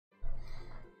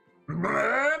And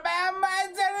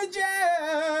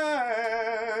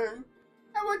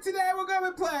today we're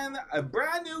gonna be playing a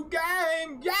brand new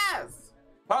game. Yes,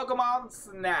 Pokemon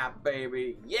Snap,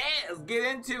 baby. Yes, get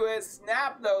into it.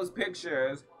 Snap those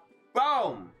pictures.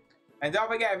 Boom. And don't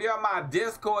forget, if you're on my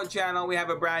Discord channel, we have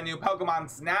a brand new Pokemon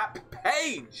Snap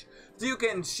page, so you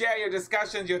can share your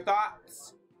discussions, your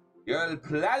thoughts, your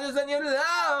pleasures, and your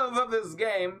love of this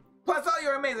game, plus all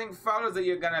your amazing photos that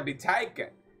you're gonna be taking.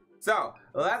 So,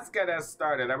 let's get us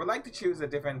started. I would like to choose a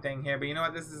different thing here, but you know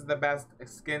what? This is the best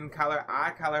skin color,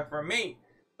 eye color for me.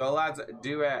 So let's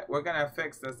do it. We're gonna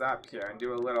fix this up here and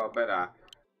do a little bit of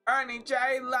Ernie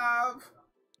J love.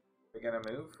 We're gonna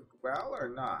move well or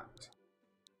not?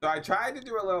 So I tried to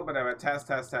do a little bit of a test,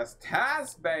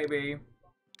 baby.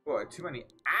 Oh, too many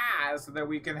eyes so that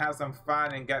we can have some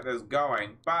fun and get this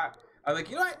going. But I was like,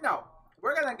 you know what? No.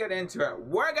 We're gonna get into it.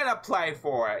 We're gonna play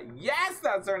for it. Yes,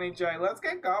 that's Ernie J. Let's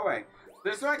get going.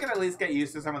 This way I can at least get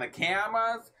used to some of the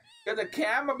cameras. Because the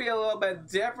camera be a little bit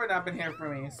different up in here for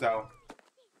me. So,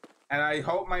 and I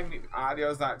hope my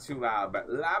audio is not too loud.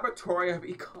 But Laboratory of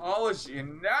Ecology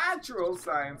and Natural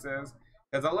Sciences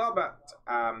is a little bit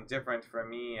different for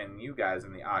me and you guys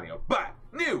in the audio. But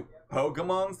new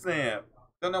Pokemon Snap.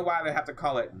 Don't know why they have to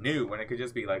call it new when it could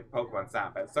just be like Pokemon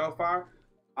Snap. But so far,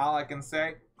 all I can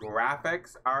say,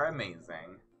 graphics are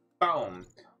amazing. Boom.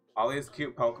 All these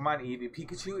cute Pokemon, Eevee,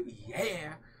 Pikachu,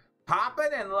 yeah.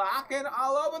 Popping and locking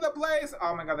all over the place.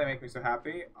 Oh my god, they make me so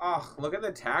happy. Oh, look at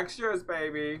the textures,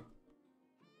 baby.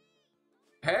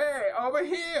 Hey, over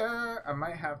here. I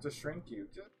might have to shrink you.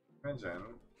 Just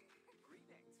imagine.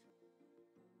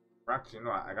 Actually, you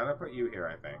know what? I gotta put you here,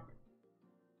 I think.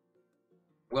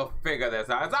 We'll figure this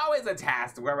out. It's always a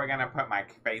test where we're gonna put my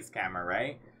face camera,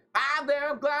 right? Hi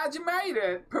there, I'm glad you made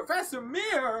it. Professor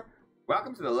Mir.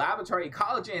 Welcome to the Laboratory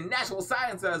Ecology and Natural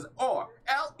Sciences, or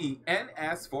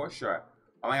LENS for short.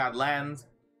 Oh my god, lens.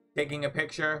 Taking a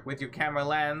picture with your camera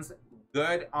lens.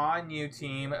 Good on you,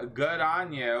 team. Good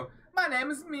on you. My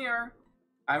name is Mir.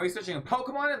 I'm researching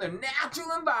Pokemon in their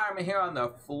natural environment here on the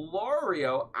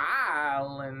Florio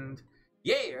Island.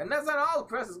 Yeah, and that's not all. The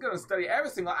press is going to study every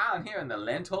single island here in the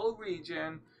Lental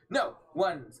region. No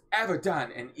one's ever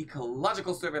done an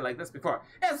ecological survey like this before.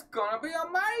 It's gonna be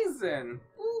amazing.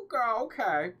 Ooh, girl,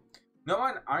 okay. No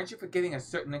one, aren't you forgetting a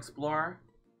certain explorer?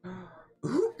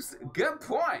 Oops, good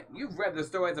point. You've read the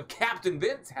stories of Captain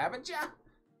Vince, haven't you?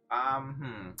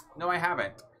 No, I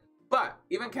haven't. But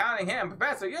even counting him,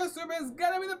 Professor, your survey is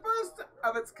gonna be the first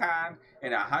of its kind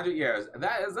in 100 years.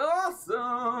 That is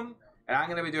awesome. And I'm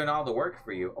gonna be doing all the work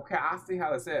for you. Okay, I'll see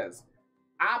how this is.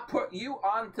 I put you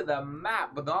onto the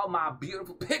map with all my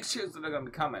beautiful pictures that are going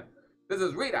to be coming. This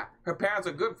is Rita. Her parents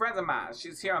are good friends of mine.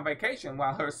 She's here on vacation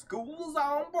while her school's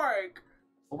on break.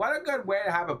 What a good way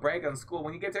to have a break in school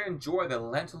when you get to enjoy the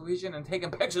Lental region and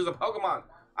taking pictures of Pokemon.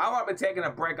 I want to be taking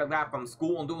a break like that from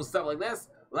school and doing stuff like this.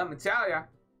 Let me tell you.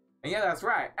 And yeah, that's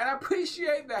right. And I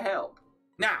appreciate the help.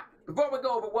 Now, before we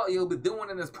go over what you'll be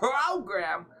doing in this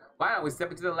program, why don't we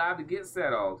step into the lab to get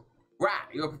settled? Right,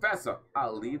 you're a professor.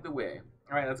 I'll lead the way.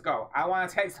 All right, let's go. I want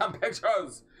to take some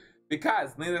pictures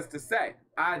because, needless to say,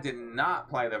 I did not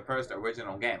play the first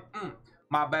original game.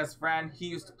 My best friend, he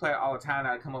used to play it all the time.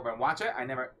 I'd come over and watch it. I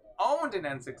never owned an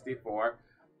N64,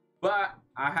 but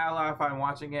I had a lot of fun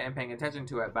watching it and paying attention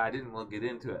to it, but I didn't really get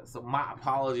into it. So my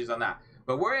apologies on that.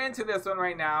 But we're into this one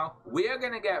right now. We are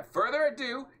going to get further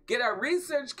ado, get a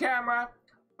research camera.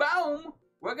 Boom.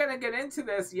 We're going to get into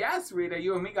this. Yes, Rita,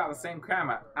 you and me got the same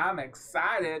camera. I'm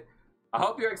excited. I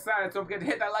hope you're excited. Don't forget to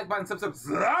hit that like button,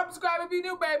 subscribe if you're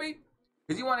new, baby.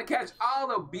 Because you want to catch all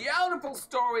the beautiful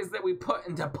stories that we put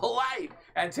into play.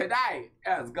 And today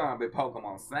is going to be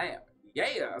Pokemon Snap.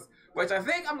 Yes. Which I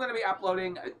think I'm going to be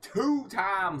uploading 2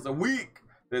 times a week,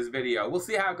 this video. We'll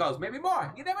see how it goes. Maybe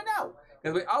more. You never know.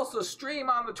 Because we also stream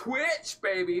on the Twitch,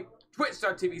 baby.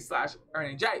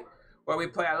 Twitch.tv/ErnieJ. Where we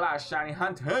play a lot of shiny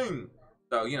hunting.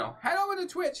 So, you know, head over to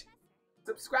Twitch.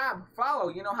 Subscribe, follow,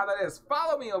 you know how that is.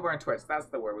 Follow me over on Twitch, that's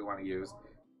the word we want to use.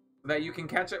 So that you can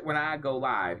catch it when I go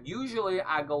live. Usually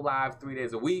I go live 3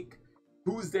 days a week.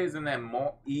 Tuesdays and then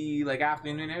like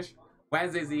afternoonish.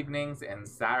 Wednesdays evenings and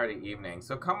Saturday evenings.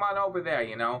 So come on over there,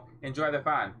 you know. Enjoy the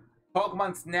fun.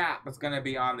 Pokemon Snap is going to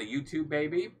be on the YouTube,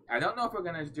 baby. I don't know if we're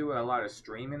going to do a lot of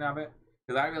streaming of it.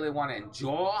 Because I really want to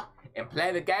enjoy and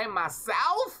play the game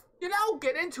myself. You know,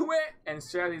 get into it and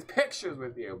share these pictures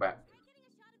with you. But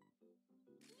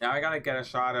now I gotta get a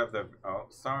shot of the... Oh,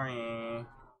 sorry.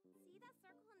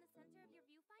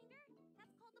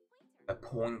 The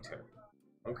pointer.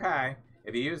 Okay.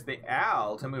 If you use the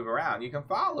L to move around, you can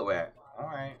follow it.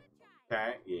 Alright.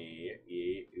 Okay.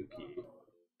 Yeah.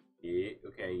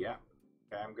 Okay, yeah.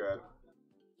 Okay, I'm good.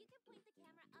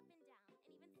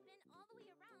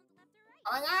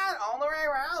 Oh my god, all the way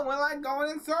around. We're like going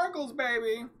in circles,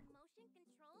 baby.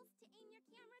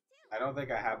 I don't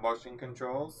think I have motion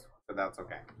controls, but that's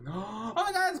okay. Oh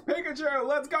my god, it's Pikachu!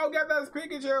 Let's go get this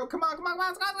Pikachu! Come on, come on, come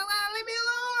on, come on, come on, leave me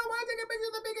alone! I want to take a picture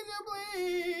of the Pikachu,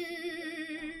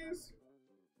 please!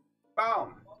 Boom!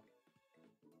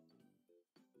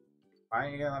 Why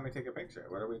aren't you gonna let me take a picture?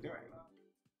 What are we doing?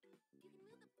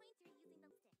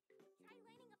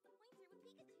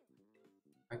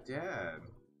 I did.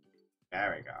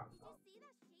 There we go.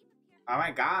 Oh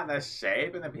my god, the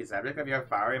shape and the percentage of your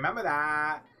photo. Remember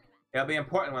that. It'll be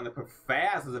important when the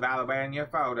professor is evaluating your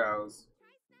photos.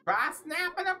 Try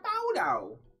snapping a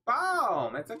photo.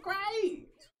 Boom. It's a great.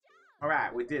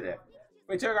 Alright, we did it.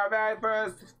 We took our very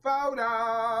first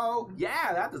photo.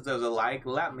 Yeah, that deserves a like,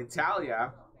 let me tell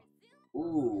ya.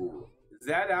 Ooh.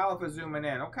 ZL for zooming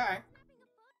in. Okay.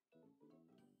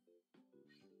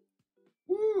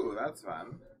 Ooh, that's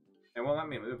fun. It won't let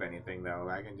me move anything though.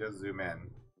 I can just zoom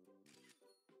in.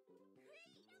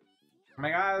 Oh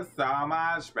my god, so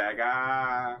much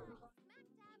bigger.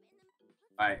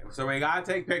 Alright, so we gotta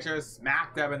take pictures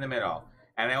smack dab in the middle.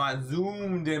 And they want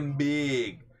zoomed in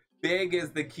big. Big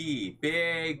is the key.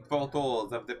 Big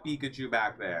photos of the Pikachu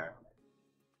back there.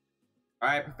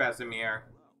 Alright, Professor Mir.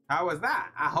 How was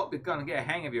that? I hope you're gonna get a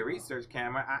hang of your research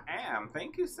camera. I am.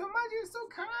 Thank you so much. You're so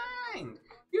kind.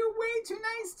 You're way too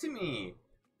nice to me.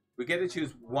 We get to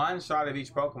choose one shot of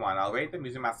each Pokemon. I'll rate them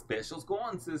using my special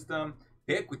scoring system.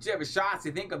 Pick whichever shots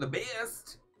you think are the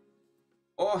best.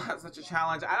 Oh, that's such a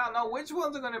challenge. I don't know which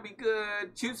ones are going to be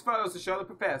good. Choose photos to show the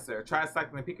professor. Try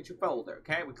selecting the Pikachu folder.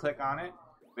 Okay, we click on it.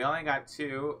 We only got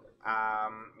 2.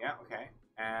 Yeah, okay.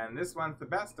 And this one's the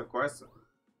best, of course.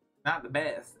 Not the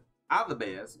best of the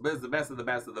best, but it's the best of the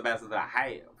best of the best that I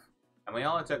have. And we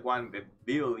only took one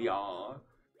Vivian.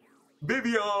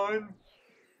 Vivian!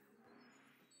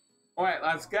 Alright,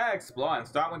 let's get exploring.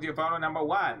 Start with your photo number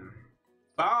 1.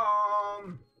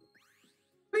 Boom!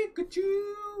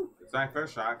 Pikachu! It's my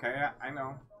first shot, okay? Yeah, I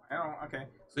know, okay.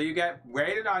 So you get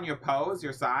rated on your pose,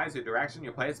 your size, your direction,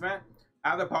 your placement,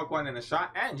 other Pokemon in the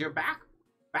shot, and your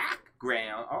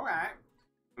background. Alright.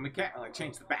 And we can't really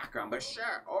change the background, but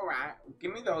sure, alright.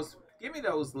 Give me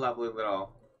those lovely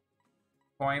little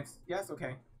points. Yes,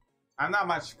 okay. I'm not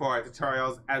much for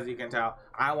tutorials, as you can tell.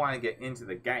 I want to get into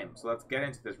the game, so let's get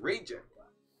into this region.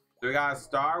 So we got a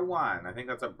star 1. I think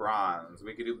that's a bronze.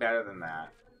 We could do better than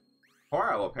that.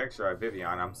 Horrible picture of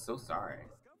Vivian. I'm so sorry.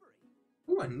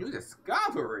 Ooh, a new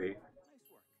discovery.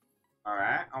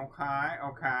 Alright,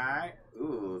 okay.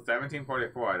 Ooh,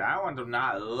 1744. That one does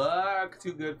not look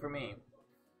too good for me.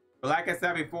 But like I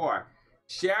said before,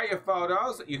 share your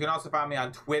photos. You can also find me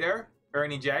on Twitter,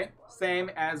 Ernie J. Same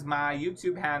as my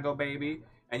YouTube handle, baby.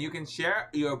 And you can share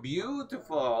your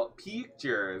beautiful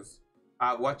pictures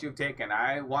of what you've taken.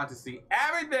 I want to see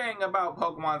everything about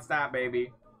Pokemon Snap,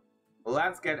 baby.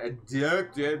 Let's get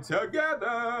addicted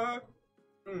together.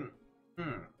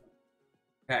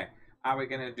 Okay, are we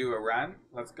gonna do a run?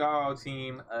 Let's go,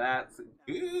 team. Let's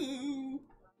go.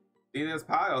 See this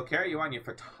pod? It'll carry you on your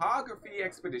photography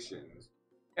expeditions.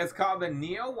 It's called the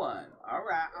Neo One.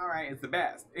 Alright, it's the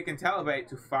best. It can teleport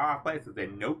to far places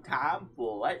in no time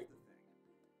flight.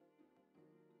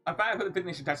 I finally put the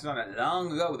finishing touches on it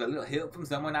long ago with a little help from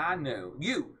someone I know.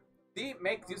 You! See, it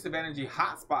makes use of energy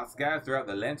hotspots scattered throughout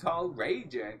the Lental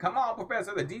region. Come on,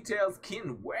 Professor, the details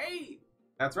can wait.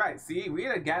 That's right, see,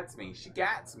 Rita gets me. She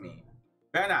gets me.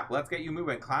 Fair enough, let's get you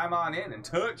moving. Climb on in and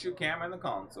touch your camera in the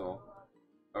console.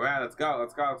 Alright, let's go.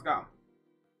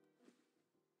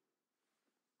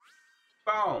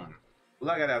 Boom!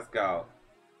 Look at us go.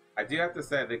 I do have to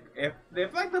say, that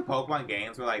if like the Pokemon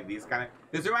games were like these kind of...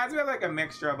 This reminds me of like a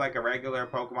mixture of like a regular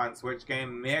Pokemon Switch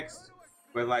game mixed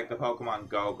with like the Pokemon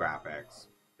Go graphics.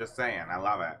 Just saying, I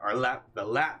love it. Or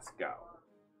Let's Go.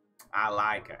 I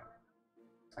like it.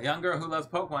 A young girl who loves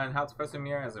Pokemon and helps Professor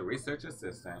Mir as a research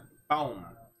assistant. Boom.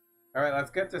 Alright,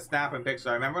 let's get to snapping pictures.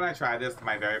 I remember when I tried this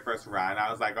my very first run, I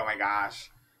was like, oh my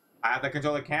gosh. I have to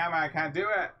control the camera, I can't do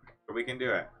it. But we can do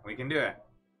it. We can do it.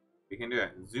 We can do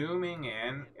it. Zooming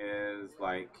in is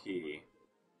like key.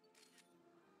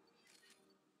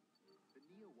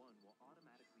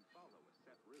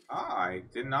 Oh, I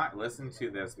did not listen to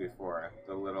this before.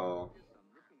 The little...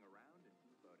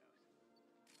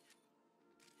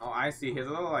 Oh, I see. He has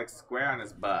a little like square on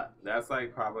his butt. That's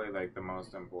like probably like the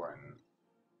most important.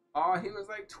 Oh, he was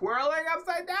like twirling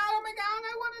upside down. Oh my god,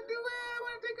 I want to do it. I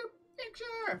want to take a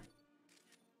picture.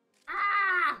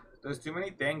 Ah! There's too many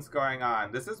things going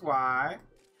on. This is why.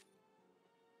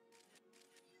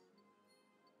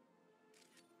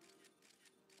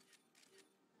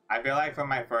 I feel like for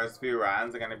my first few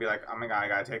runs, I'm gonna be like, oh my god, I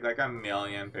gotta take like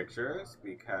 1,000,000 pictures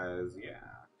because, yeah.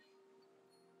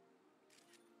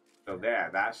 So there,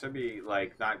 that should be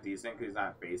like not decent because he's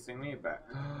not facing me, but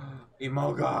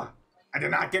Emolga! I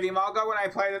did not get Emolga when I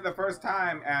played it the first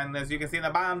time, and as you can see in the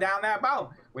bottom down there, boom!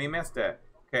 We missed it.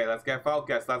 Okay, let's get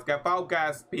focused. Let's get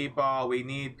focused, people. We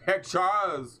need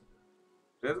pictures.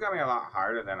 This is gonna be a lot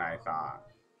harder than I thought.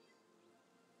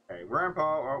 Okay, Wurmple,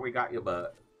 or we got your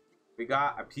butt. We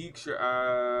got a picture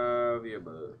of your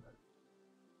butt.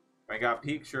 We got a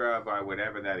picture of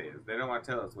whatever that is. They don't want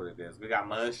to tell us what it is. We got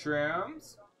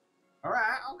mushrooms.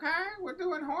 Alright, okay. We're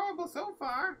doing horrible so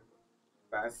far.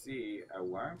 But I see a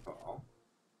Wurmple.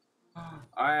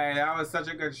 Alright, that was such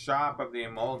a good shot of the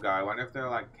Emolga. I wonder if they'll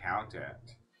like count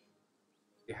it.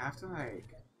 You have to like...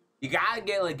 You gotta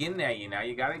get like in there, you know?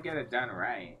 You gotta get it done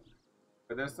right.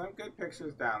 But there's some good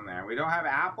pictures down there. We don't have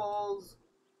apples.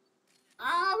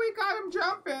 Ah, we got him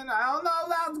jumping. I don't know if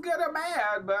that's good or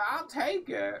bad, but I'll take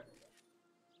it.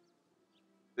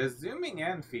 The zooming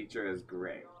in feature is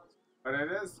great. But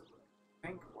it is... I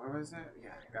think, where was it?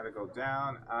 Yeah, I gotta go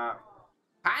down, up.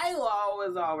 Hilo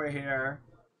is over here.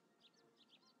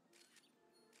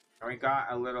 And we got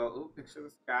a little, ooh, picture of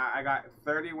the sky. I got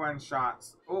 31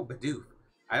 shots. Oh, Bidoof.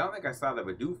 I don't think I saw the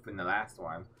Bidoof in the last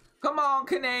one. Come on,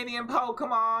 Canadian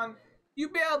Pokemon. You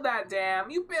build that dam.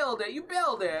 You build it. You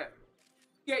build it.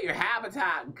 Get your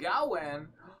habitat going.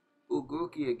 Ooh,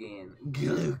 Gookie again.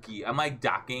 Gookie. I'm like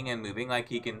ducking and moving like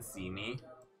he can see me.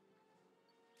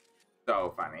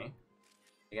 So funny.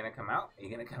 You gonna come out? Are you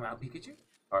gonna come out, Pikachu?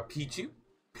 Or Pichu?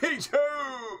 Pichu!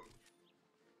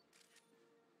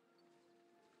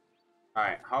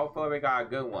 Alright, hopefully we got a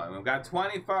good one. We've got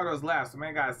 20 photos left, so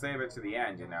we gotta save it to the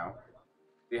end, you know?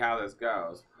 See how this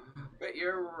goes. But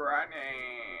you're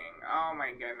running. Oh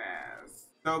my goodness.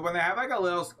 So when they have like a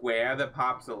little square that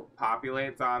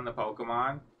populates on the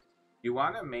Pokemon, you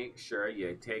want to make sure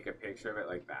you take a picture of it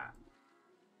like that.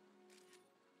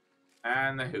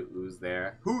 And the Hoot's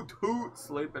there. Hoot Hoot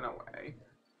sleeping away.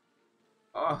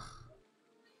 Oh.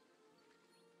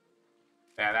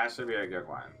 Yeah, that should be a good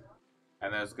one.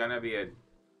 And there's gonna be a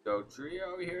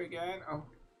Dodrio here again. Oh,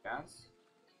 yes.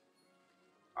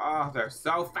 Oh, they're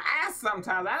so fast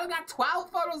sometimes. I only got 12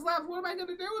 photos left. What am I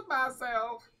gonna do with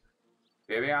myself?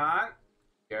 Vivian,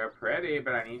 you're pretty,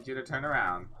 but I need you to turn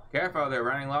around. Careful, they're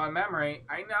running low on memory.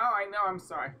 I know, I'm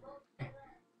sorry.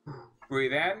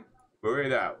 Breathe in,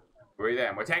 breathe out. Breathe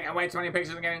in. We're taking way too many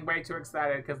pictures and getting way too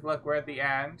excited because look, we're at the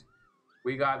end.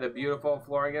 We got the beautiful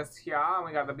Florgus here, and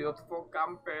we got the beautiful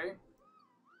Comfy.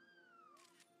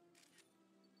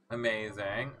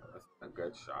 Amazing. That's a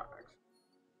good shot, actually.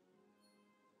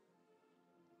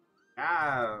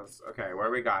 Yes. Okay, what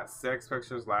do we got? 6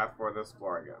 pictures left for this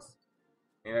Florgus.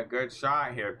 Need a good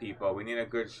shot here, people. We need a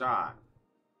good shot.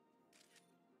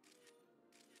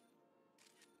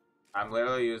 I'm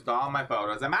literally used all my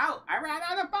photos. I'm out! I ran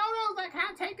out of photos! I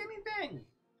can't take anything!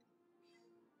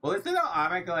 Well, if they don't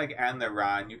automatically like end the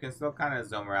run, you can still kind of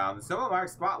zoom around. The silver mark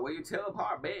spot where you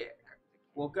teleport back.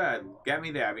 Well, good. Get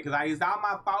me there because I used all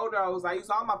my photos. I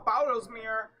used all my photos,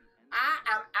 Mirror.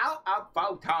 I am out of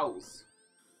photos.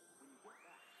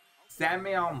 Send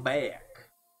me on back.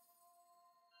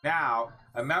 Now,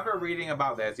 I remember reading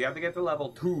about this. You have to get to level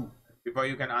 2 before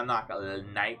you can unlock the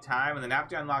nighttime. And then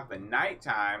after you unlock the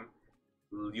nighttime,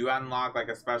 you unlock like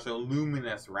a special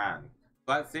luminous run.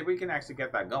 Let's see if we can actually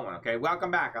get that going, okay?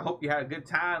 Welcome back. I hope you had a good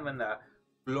time in the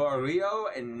Florio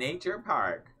Nature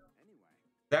Park.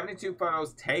 72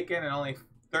 photos taken and only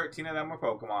 13 of them were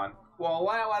Pokemon. Well,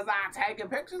 what was I taking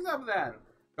pictures of then?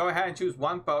 Go ahead and choose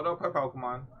 1 photo per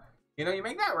Pokemon. You know, you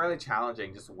make that really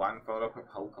challenging, just 1 photo per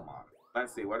Pokemon.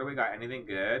 Let's see, what do we got? Anything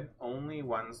good? Only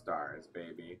 1 stars,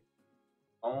 baby.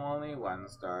 Only 1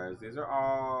 stars. These are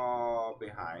all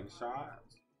behind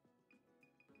shots.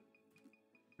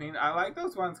 I mean, I like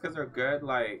those ones because they're good,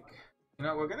 like... You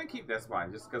know, we're going to keep this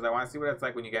one just because I want to see what it's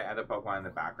like when you get other Pokemon in the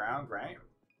background, right?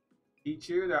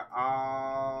 Pichu, they're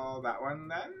all... That one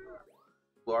then?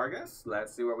 Florgus,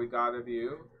 let's see what we got of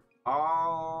you.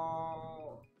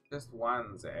 All... Just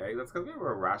ones, eh? That's because we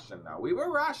were Russian, though. We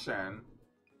were Russian.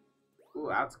 Ooh,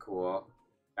 that's cool.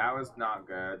 That was not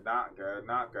good. Not good.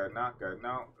 Not good. Not good.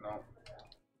 No, no.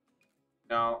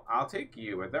 No, I'll take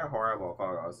you, but they're horrible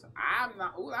photos. I'm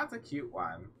not... Ooh, that's a cute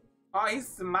one. Oh, he's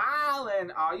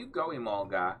smiling. Oh, you go,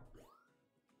 Emolga.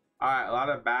 Alright, a lot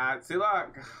of bad... See,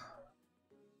 look.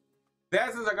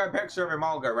 This is a good picture of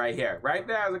Emolga right here. Right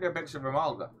there is a good picture of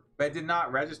Emolga. But it did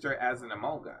not register as an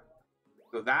Emolga.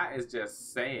 So that is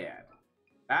just sad.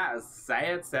 That is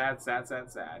sad, sad, sad,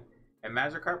 sad, sad. And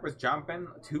Magikarp was jumping.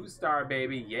 2-star,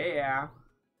 baby. Yeah.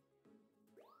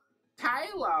 Type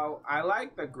Tylo. I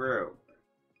like the group.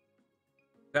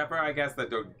 Except for, I guess, the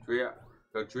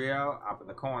Dodrio up in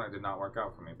the corner did not work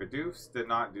out for me. Bidoofs did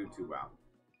not do too well.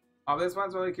 Oh, this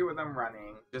one's really cute with them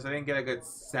running. Just I didn't get a good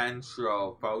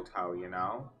central photo, you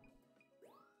know?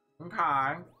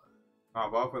 Okay. Oh,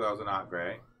 both of those are not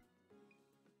great.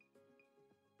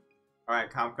 Alright,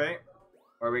 Comfy.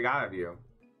 What do we got of you?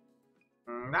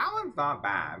 That one's not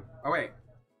bad. Oh, wait.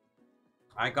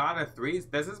 I got a 3.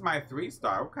 This is my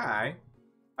 3-star. Okay.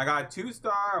 I got a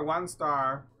 2-star, a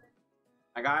 1-star.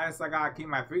 I guess I gotta keep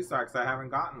my 3-star because I haven't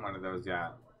gotten one of those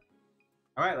yet.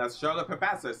 Alright, let's show the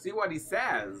professor. See what he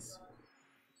says.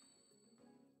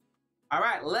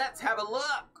 Alright, let's have a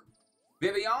look.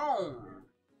 Vivian.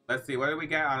 Let's see, what did we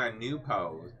get on our new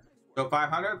pose? So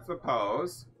 500's the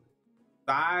pose.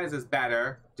 Size is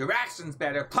better. Direction's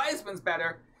better. Placement's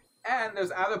better. And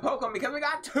there's other Pokemon because we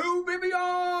got 2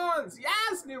 Vivians!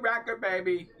 Yes, new record,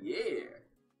 baby. Yeah.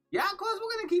 Yeah, of course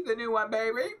we're gonna keep the new one,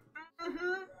 baby.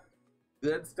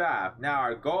 Good stuff. Now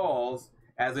our goals,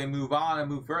 as we move on and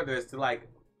move further, is to like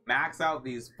max out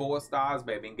these 4 stars,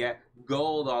 baby, and get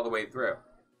gold all the way through.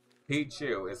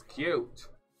 Pichu is cute.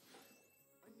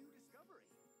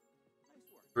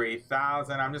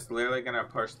 3,000. I'm just literally gonna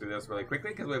push through this really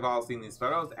quickly because we've all seen these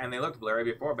photos and they looked blurry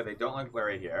before, but they don't look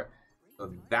blurry here.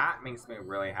 So that makes me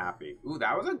really happy. Ooh,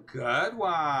 that was a good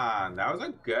one. That was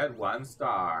a good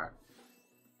 1-star.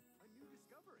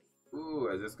 Ooh,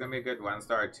 is this gonna be a good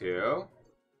 1-star too?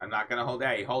 I'm not gonna hold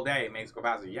A. Hold A, it makes go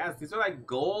faster. Yes, these are like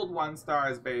gold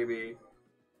 1-stars, baby.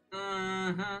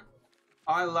 Oh,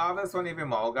 I love this one, even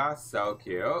Molga. So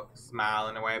cute.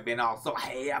 Smiling away, being all so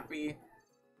happy.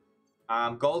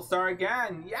 Gold star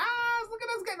again. Yes, look at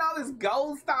us getting all these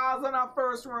gold stars on our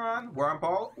first run.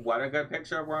 Wurmple, what a good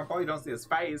picture of Wurmple. You don't see his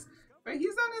face, but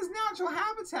he's on his natural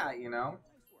habitat, you know.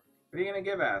 What are you gonna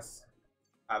give us?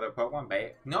 Other Pokemon,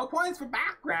 babe. No points for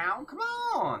background. Come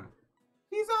on.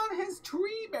 He's on his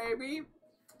tree, baby.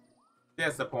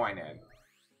 Disappointed.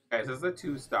 Okay, so this is a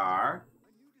 2-star.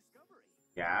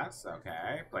 Yes,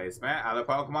 okay. Placement. Other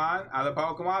Pokemon. Other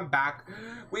Pokemon. Back.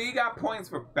 We got points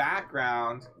for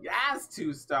background. Yes,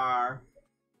 2-star.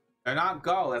 They're not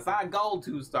gold. It's not a gold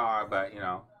 2-star, but, you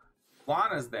know.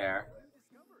 Juana's there.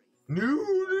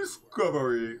 New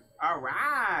discovery. All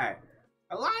right.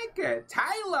 I like it.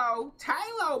 Tylo.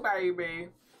 Tylo, baby.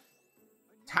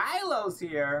 Tylo's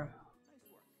here.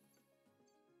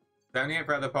 78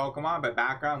 for other Pokemon, but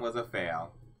background was a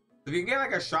fail. So if you can get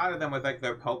like a shot of them with like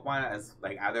their Pokemon as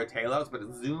like other Talos, but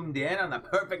it's zoomed in on the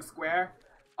perfect square.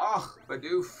 Oh,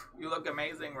 Bidoof, you look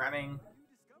amazing running.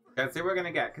 Let's see what we're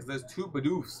gonna get, because there's 2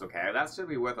 Bidoofs, okay? That should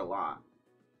be worth a lot.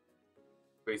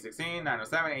 316,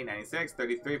 907, 896,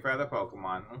 33 for other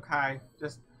Pokemon. Okay,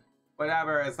 just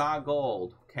whatever, it's not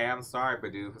gold. Okay, I'm sorry,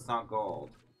 Bidoof, it's not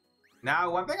gold. Now,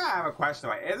 one thing I have a question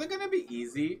about, is it gonna be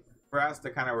easy for us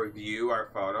to kind of review our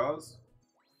photos?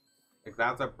 Like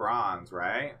that's a bronze,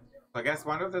 right? So I guess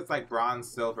wonder if it's like bronze,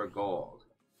 silver, gold.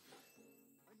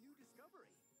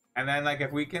 And then like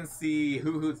if we can see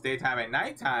Hoots daytime and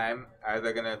nighttime, are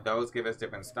they gonna those give us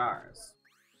different stars?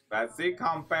 Let's see,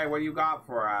 Comfy, what do you got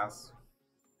for us?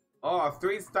 Oh, a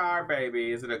 3-star,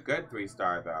 baby. Is it a good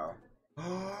 3-star though?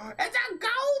 It's a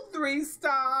gold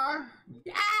 3-star!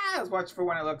 Yes! Watch for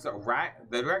when it looks right.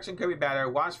 The direction could be better.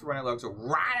 Watch for when it looks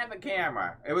right at the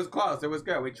camera. It was close. It was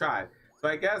good. We tried. So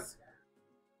I guess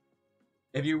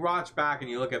if you watch back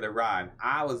and you look at the run,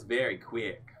 I was very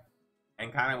quick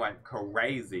and kind of went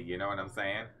crazy, you know what I'm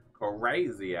saying?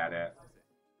 Crazy at it.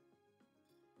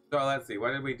 So let's see,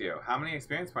 what did we do? How many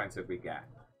experience points did we get?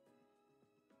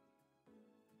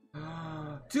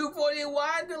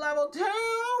 241 to level 2!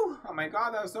 Oh my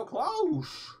god, that was so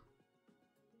close!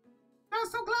 That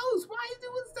was so close! Why are you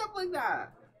doing stuff like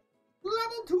that?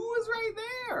 Level 2 is right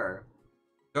there!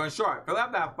 So in short, fill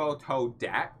out that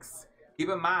photodex. Keep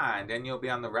in mind, and you'll be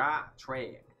on the right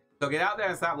track. So get out there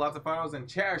and snap lots of photos and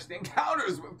cherish the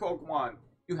encounters with Pokemon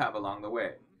you have along the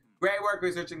way. Great work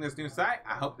researching this new site.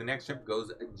 I hope the next trip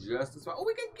goes just as well. Oh,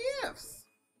 we get gifts!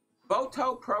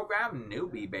 Photo program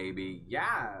newbie, baby.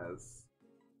 Yes.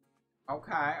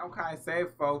 Okay, okay.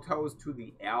 Save photos to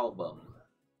the album.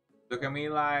 So can we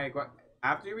like,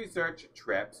 after you research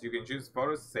trips, you can choose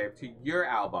photos to save to your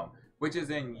album, which is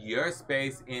in your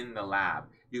space in the lab.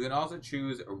 You can also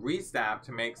choose restamp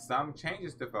to make some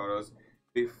changes to photos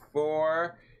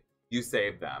before you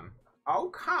save them.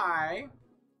 Okay.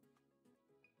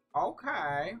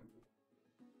 Okay.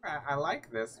 I like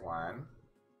this one.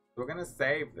 We're gonna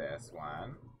save this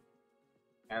one.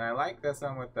 And I like this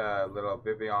one with the little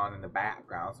Vivian in the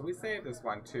background. So we save this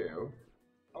one too.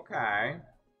 Okay.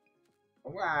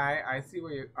 Right, I see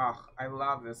where you. Oh, I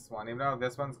love this one. Even though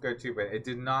this one's good too, but it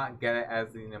did not get it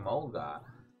as the Nemolga.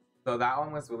 So that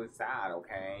one was really sad,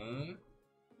 okay?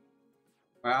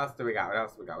 What else do we got? What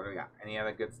else do we got? What do we got? Any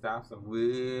other good stuff? Some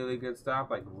really good stuff?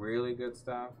 Like really good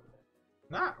stuff?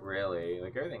 Not really.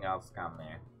 Like everything else come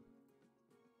there.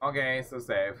 Okay, so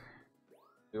save.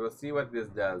 We will see what this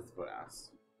does for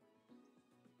us.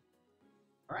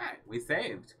 Alright, we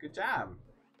saved. Good job.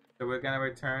 So we're gonna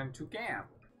return to camp.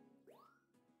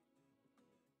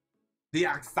 The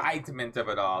excitement of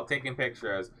it all, taking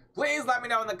pictures. Please let me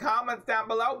know in the comments down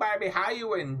below, baby, how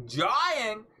you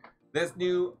enjoying this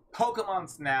new Pokemon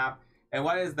Snap and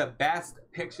what is the best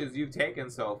pictures you've taken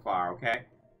so far, okay?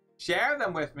 Share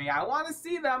them with me. I want to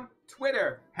see them.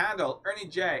 Twitter handle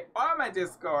ErnieJ or my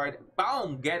Discord.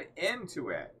 Boom, get into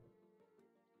it.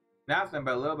 Nothing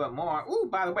but a little bit more. Ooh,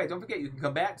 by the way, don't forget you can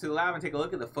come back to the lab and take a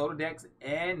look at the photodex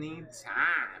anytime.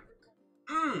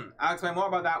 I'll explain more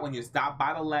about that when you stop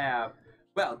by the lab.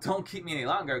 Well, don't keep me any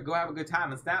longer. Go have a good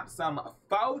time and snap some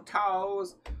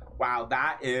photos. Wow,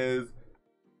 that is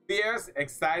fierce,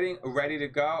 exciting, ready to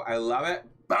go. I love it.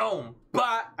 Boom.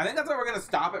 But I think that's where we're going to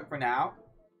stop it for now.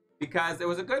 Because it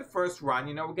was a good first run.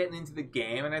 You know, we're getting into the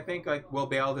game. And I think like we'll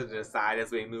be able to decide as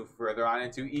we move further on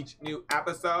into each new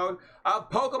episode of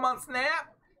Pokemon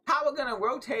Snap how we're going to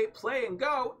rotate, play, and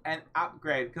go and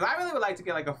upgrade. Because I really would like to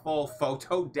get like a full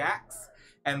photodex.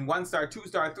 And 1-star,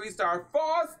 2-star, 3-star, 4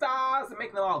 stars, and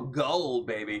making them all gold,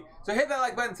 baby. So hit that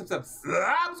like button,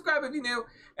 subscribe if you're new,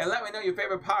 and let me know your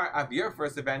favorite part of your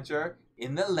first adventure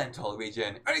in the Lental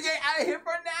region. ErnieJ out of here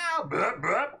for now. Blup,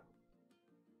 blup.